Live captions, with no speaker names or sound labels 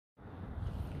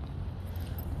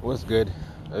What's good?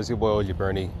 It's your boy OG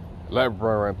Bernie. Let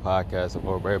Run Podcast. I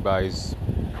hope everybody's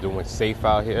doing safe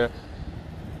out here.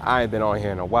 I ain't been on here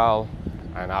in a while,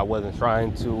 and I wasn't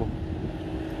trying to.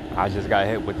 I just got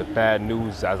hit with the bad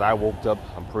news as I woke up.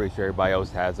 I'm pretty sure everybody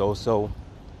else has also.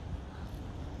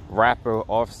 Rapper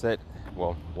Offset.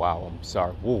 Well, wow, I'm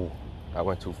sorry. Woo, I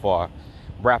went too far.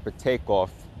 Rapper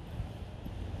Takeoff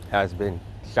has been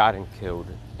shot and killed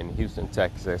in Houston,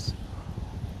 Texas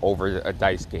over a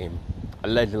dice game.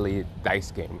 Allegedly a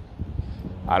dice game.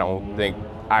 I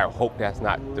hope that's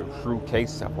not the true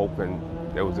case. I'm hoping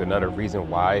there was another reason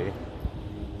why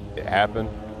it happened.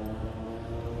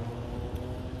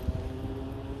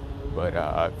 But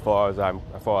as far as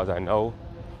I know,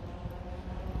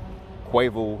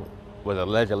 Quavo was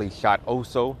allegedly shot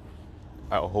also.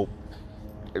 I hope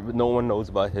no one knows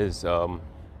about his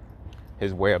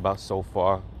whereabouts so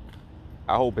far.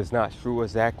 I hope it's not true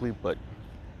exactly, but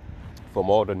from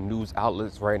all the news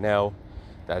outlets right now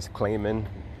that's claiming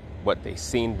what they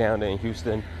seen down there in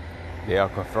Houston, they are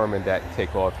confirming that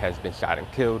Takeoff has been shot and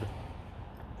killed.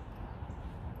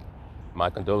 My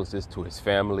condolences to his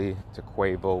family, to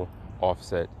Quavo,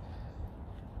 Offset,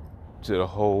 to the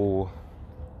whole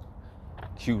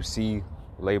QC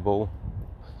label.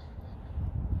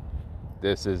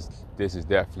 This is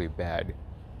definitely bad.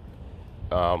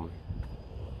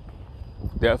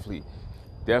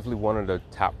 Definitely one of the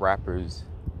top rappers,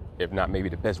 if not maybe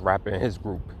the best rapper in his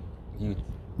group.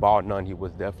 Bar none, he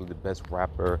was definitely the best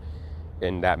rapper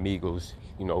in that Migos,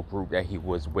 group that he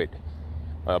was with.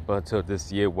 Up until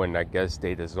this year when I guess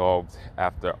they dissolved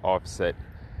after Offset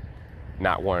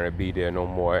not wanting to be there no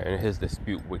more and his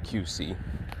dispute with QC.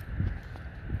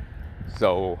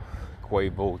 So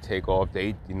Quavo, Takeoff,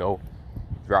 they,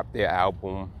 dropped their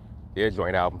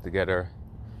joint album together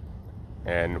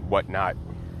and whatnot.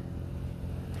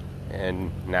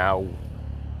 And now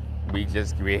we're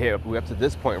up to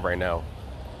this point right now.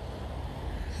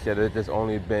 Should have just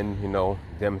only been,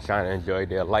 them trying to enjoy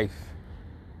their life.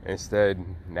 Instead,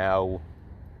 now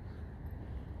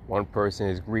one person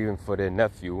is grieving for their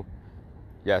nephew.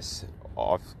 Yes,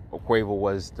 Quavo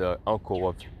was the uncle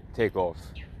of Takeoff.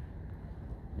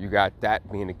 You got that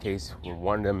being the case when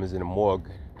one of them is in the morgue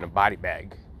in a body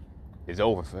bag. It's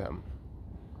over for him.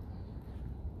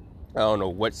 I don't know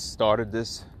what started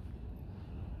this.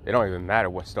 It don't even matter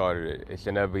what started it. It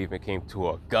should never even came to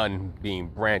a gun being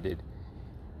branded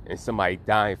and somebody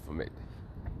dying from it.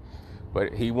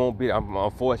 But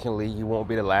unfortunately, he won't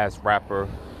be the last rapper,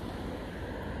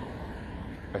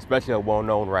 especially a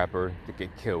well-known rapper, to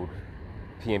get killed.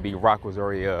 PNB Rock was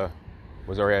already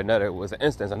another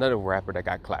rapper that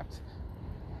got clapped.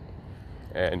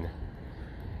 And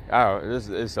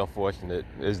it's unfortunate.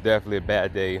 It's definitely a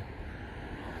bad day.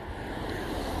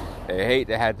 I hate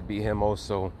that had to be him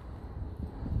also.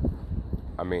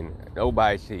 I mean,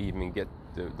 nobody should even get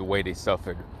the way they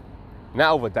suffered.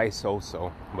 Not over dice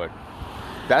also, but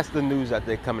that's the news that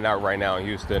they're coming out right now in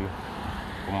Houston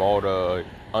from all the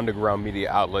underground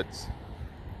media outlets.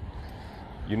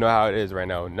 You know how it is right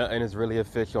now. Nothing is really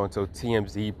official until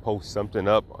TMZ posts something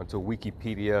up, until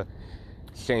Wikipedia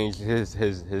changed his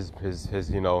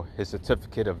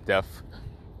certificate of death.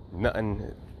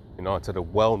 Nothing, until the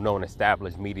well-known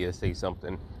established media say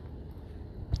something.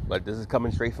 But this is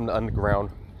coming straight from the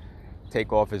underground.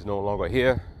 Takeoff is no longer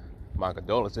here. My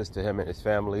condolences to him and his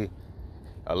family.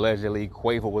 Allegedly,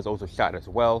 Quavo was also shot as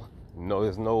well.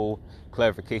 There's no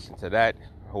clarification to that.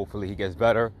 Hopefully he gets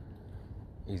better.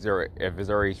 If it's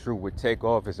already true with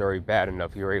Takeoff, it's already bad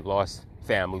enough. He already lost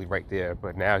family right there.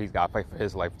 But now he's got to fight for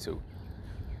his life too.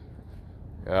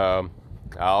 When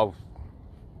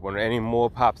any more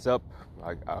pops up,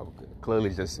 I'll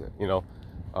clearly just,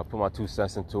 I'll put my 2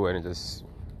 cents into it and just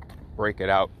break it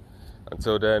out.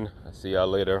 Until then, I'll see y'all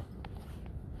later.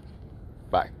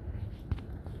 Bye.